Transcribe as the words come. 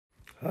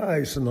Hi,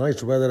 it's a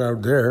nice weather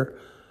out there.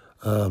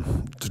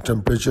 The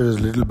temperature is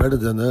a little better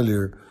than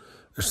earlier.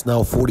 It's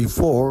now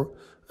 44,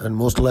 and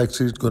most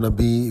likely it's going to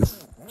be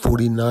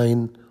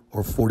 49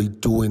 or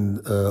 42 in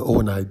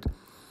overnight.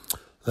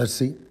 Let's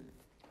see.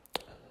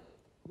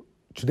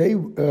 Today,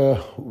 we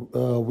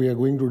are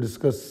going to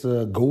discuss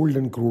gold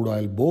and crude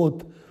oil,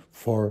 both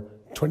for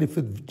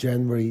 25th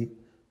January,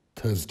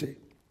 Thursday.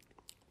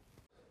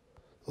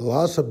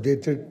 Last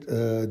updated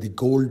the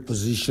gold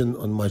position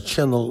on my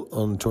channel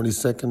on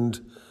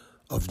 22nd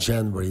of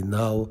January.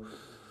 Now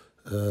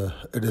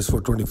it is for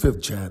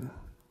 25th Jan.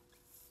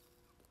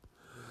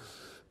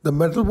 The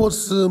metal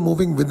was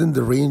moving within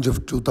the range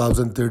of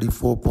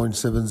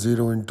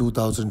 2034.70 in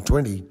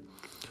 2020.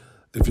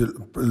 If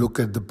you look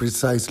at the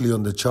precisely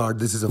on the chart,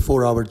 this is a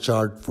 4-hour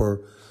chart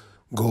for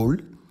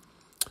gold.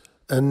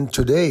 And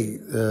today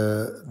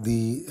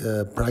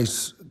the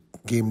price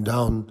came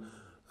down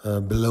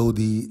below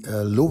the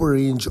lower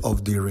range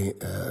of the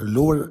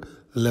lower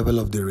level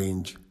of the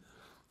range.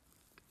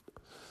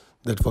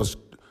 That was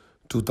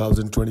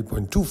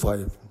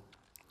 2020.25.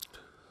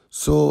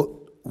 So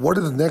what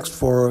is next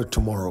for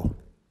tomorrow?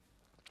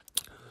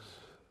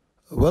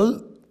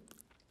 Well,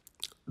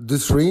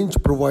 this range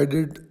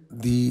provided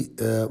the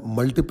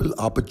multiple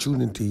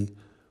opportunity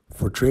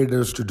for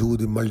traders to do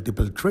the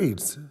multiple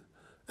trades,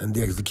 and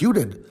they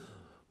executed,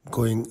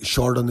 going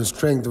short on the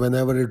strength.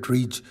 Whenever it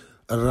reached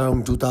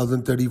around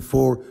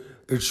 2034,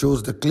 it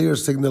shows the clear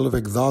signal of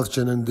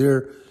exhaustion, and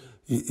there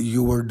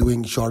you were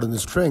doing short on the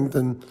strength.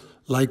 And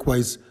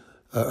likewise,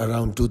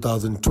 around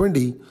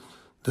 2020,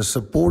 the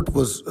support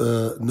was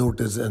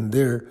noticed, and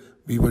there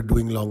we were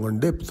doing long on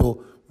dip.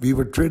 So we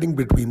were trading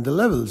between the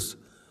levels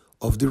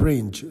of the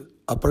range,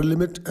 upper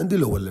limit and the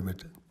lower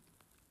limit.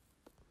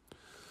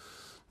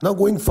 Now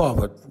going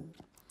forward,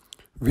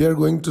 we are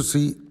going to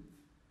see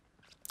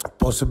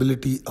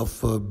possibility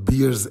of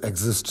bear's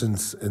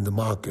existence in the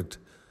market,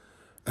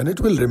 and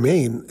it will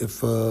remain if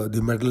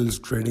the metal is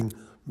trading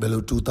below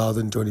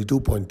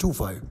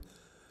 2022.25.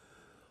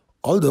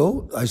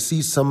 Although I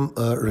see some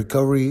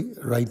recovery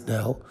right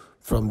now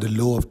from the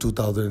low of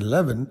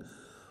 2011,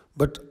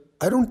 but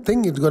I don't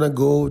think it's going to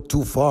go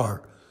too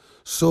far.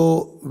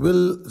 So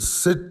we'll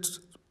sit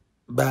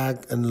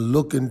back and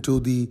look into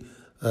the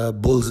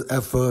bull's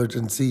effort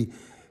and see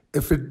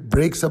if it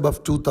breaks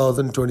above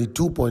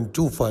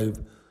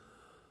 2022.25,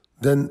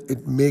 then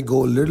it may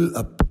go a little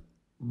up,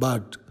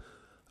 but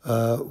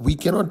we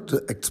cannot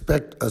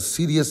expect a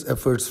serious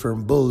efforts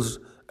from bulls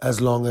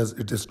as long as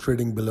it is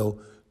trading below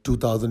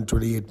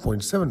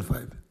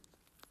 2028.75.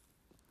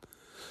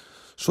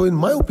 So in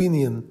my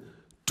opinion,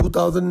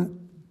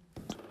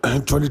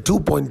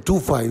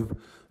 2022.25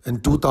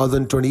 and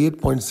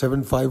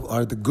 2028.75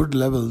 are the good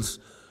levels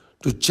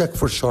to check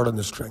for short on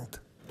the strength.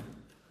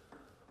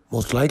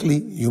 Most likely,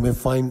 you may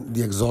find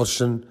the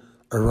exhaustion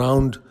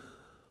around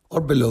or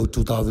below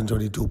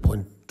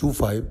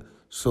 2022.25.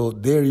 So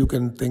there you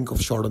can think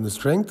of short on the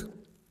strength.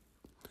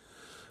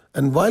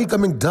 And while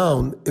coming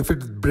down, if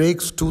it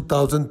breaks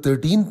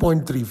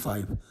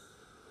 2013.35,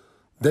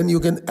 then you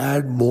can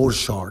add more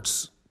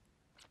shorts.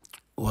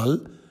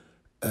 Well,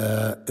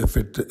 if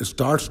it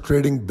starts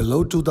trading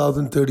below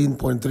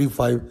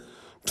 2013.35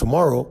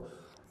 tomorrow,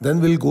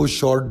 then we'll go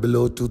short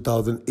below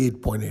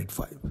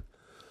 2008.85.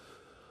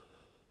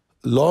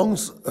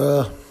 Longs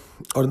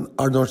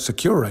are not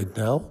secure right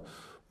now,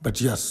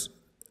 but yes,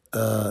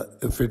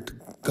 if it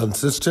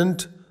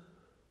consistent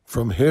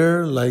from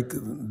here, like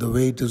the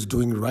way it is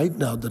doing right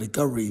now, the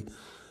recovery,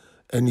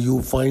 and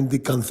you find the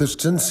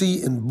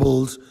consistency in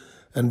bulls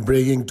and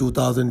breaking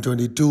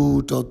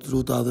 2022 to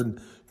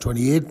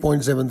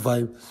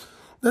 2028.75,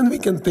 then we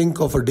can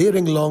think of a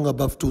daring long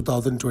above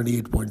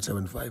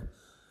 2028.75.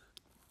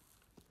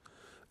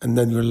 And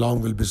then your long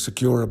will be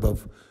secure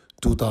above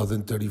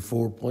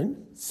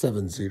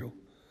 2034.70.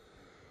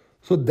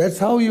 So that's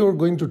how you're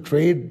going to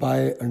trade,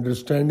 by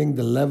understanding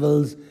the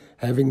levels,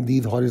 having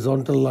these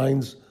horizontal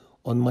lines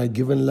on my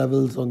given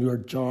levels on your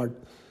chart,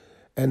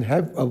 and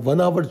have a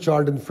 1-hour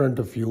chart in front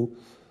of you.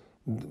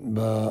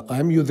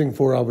 I'm using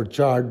 4-hour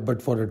chart,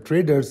 but for the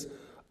traders,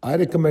 I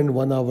recommend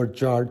 1-hour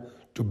chart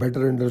to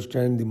better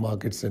understand the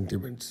market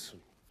sentiments.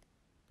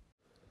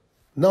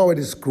 Now it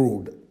is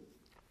crude.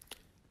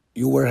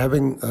 You were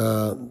having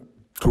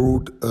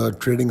crude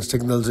trading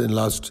signals in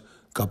last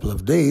couple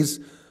of days,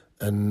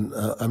 and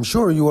I'm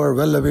sure you are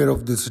well aware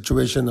of the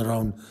situation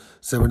around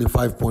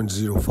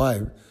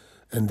 75.05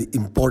 and the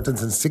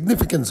importance and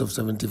significance of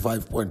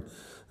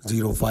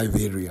 75.05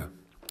 area.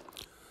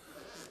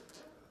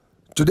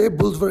 Today,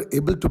 bulls were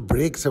able to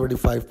break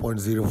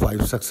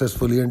 75.05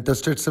 successfully and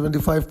tested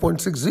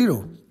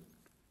 75.60.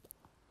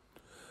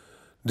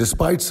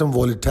 Despite some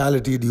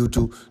volatility due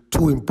to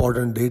two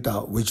important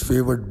data which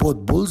favored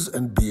both bulls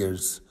and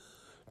bears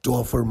to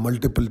offer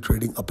multiple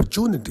trading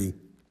opportunity.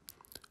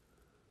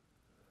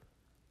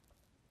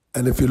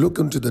 And if you look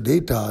into the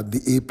data,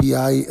 the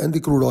API and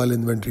the crude oil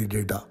inventory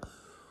data,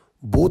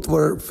 both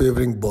were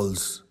favoring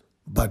bulls.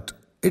 But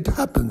it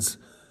happens,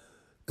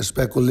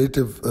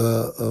 speculative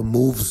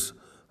moves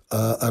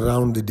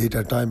around the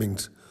data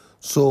timings.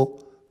 So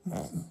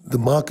the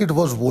market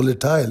was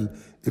volatile.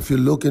 If you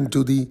look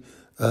into the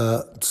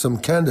some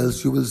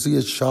candles, you will see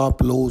a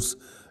sharp lows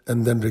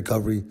and then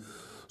recovery.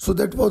 So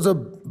that was a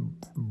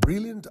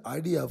brilliant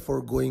idea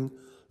for going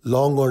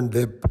long on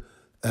dip,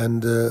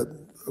 and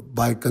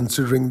by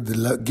considering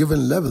the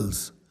given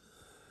levels.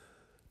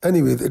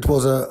 Anyway, it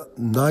was a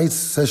nice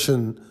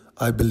session,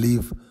 I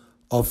believe,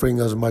 offering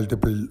us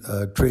multiple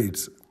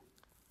trades.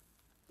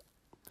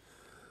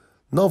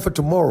 Now for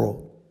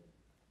tomorrow,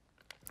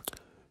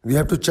 we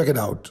have to check it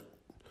out.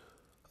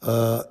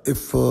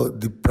 If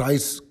the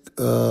price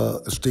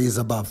stays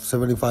above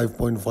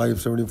 75.5,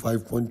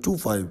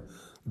 75.25,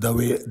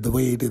 the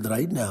way it is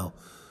right now,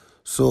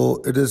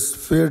 so it is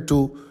fair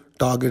to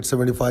target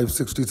 75,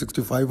 60,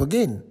 65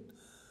 again.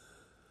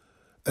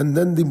 And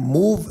then the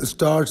move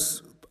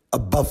starts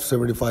above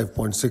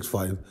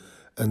 75.65,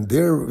 and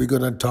there we're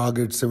going to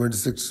target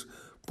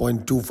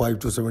 76.25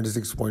 to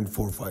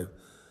 76.45.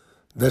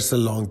 That's a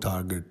long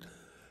target,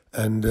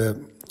 and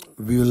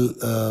we will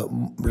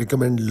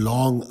recommend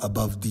long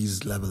above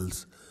these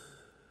levels.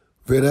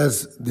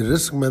 Whereas the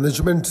risk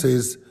management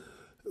says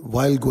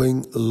while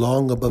going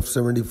long above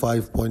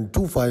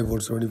 75.25 or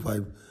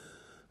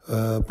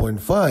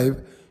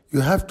 75.5,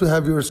 you have to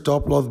have your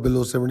stop loss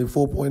below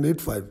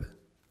 74.85.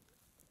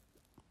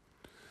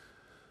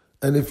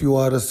 And if you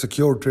are a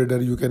secure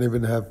trader, you can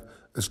even have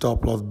a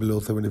stop loss below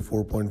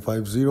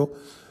 74.50,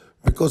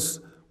 because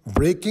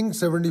breaking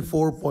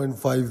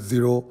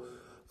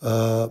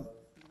 74.50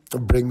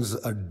 brings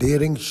a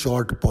daring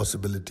short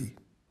possibility.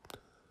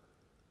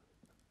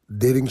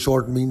 Daring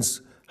short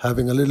means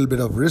having a little bit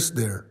of risk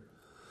there.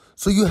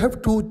 So you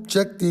have to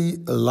check the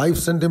live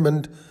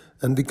sentiment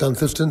and the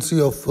consistency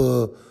of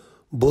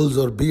bulls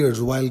or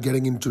bears while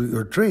getting into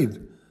your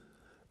trade.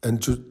 And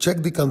to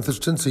check the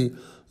consistency,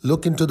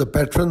 look into the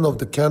pattern of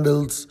the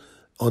candles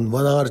on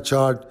 1 hour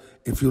chart.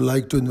 If you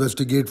like to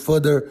investigate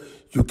further,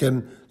 you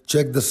can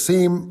check the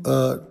same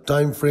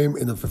time frame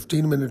in a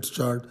 15 minutes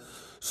chart.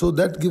 So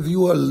that gives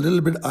you a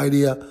little bit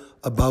idea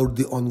about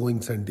the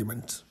ongoing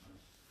sentiments.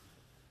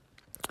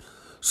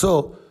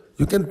 So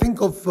you can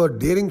think of a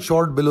daring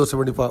short below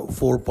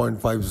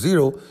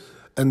 74.50,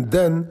 and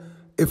then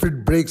if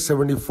it breaks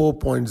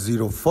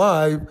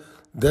 74.05,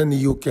 then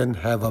you can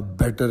have a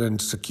better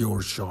and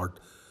secure short.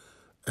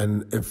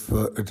 And if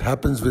it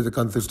happens with the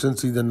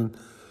consistency, then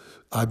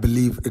I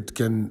believe it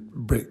can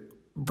break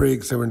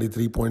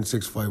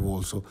 73.65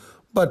 also.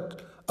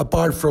 But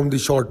apart from the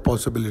short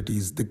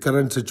possibilities, the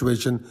current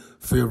situation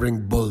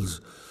favoring bulls.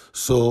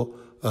 So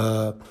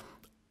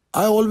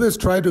I always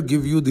try to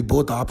give you the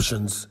both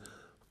options,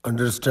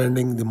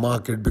 understanding the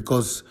market,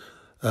 because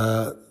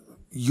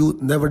you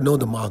never know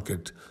the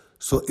market.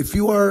 So if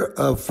you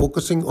are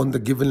focusing on the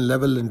given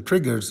level and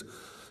triggers,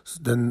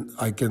 then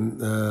I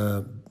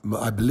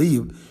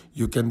believe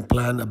you can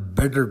plan a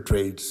better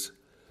trades.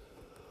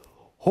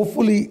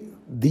 Hopefully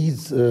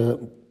these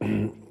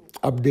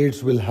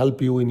updates will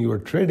help you in your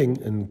trading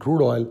in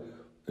crude oil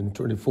in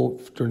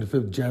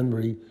 25th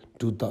January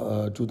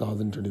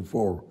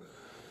 2024.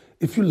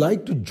 If you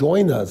like to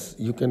join us,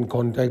 you can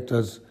contact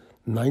us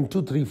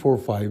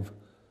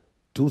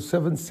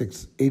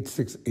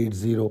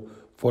 92345-276-8680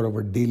 for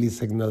our daily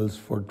signals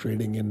for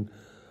trading in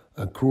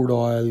crude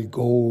oil,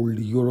 gold,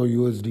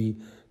 EURUSD,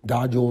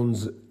 Dow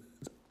Jones,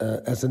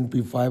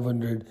 S&P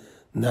 500,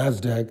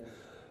 NASDAQ.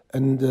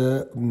 And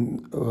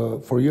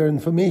for your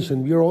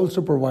information, we are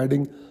also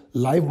providing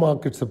live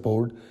market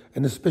support,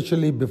 and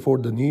especially before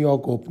the New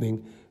York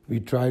opening, we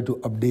try to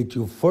update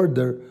you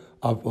further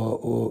of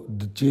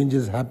the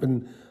changes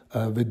happen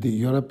with the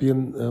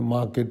European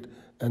market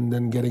and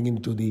then getting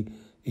into the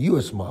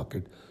US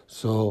market.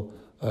 So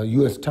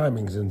US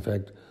timings, in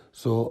fact.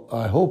 So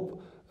I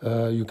hope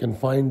you can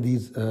find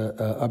these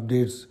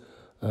updates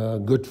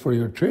good for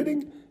your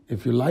trading.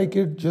 If you like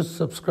it, just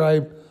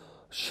subscribe,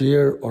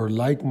 share, or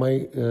like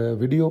my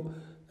video.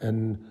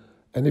 And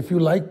if you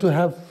like to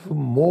have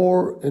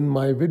more in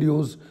my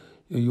videos,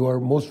 you are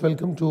most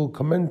welcome to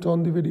comment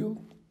on the video.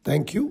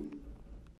 Thank you.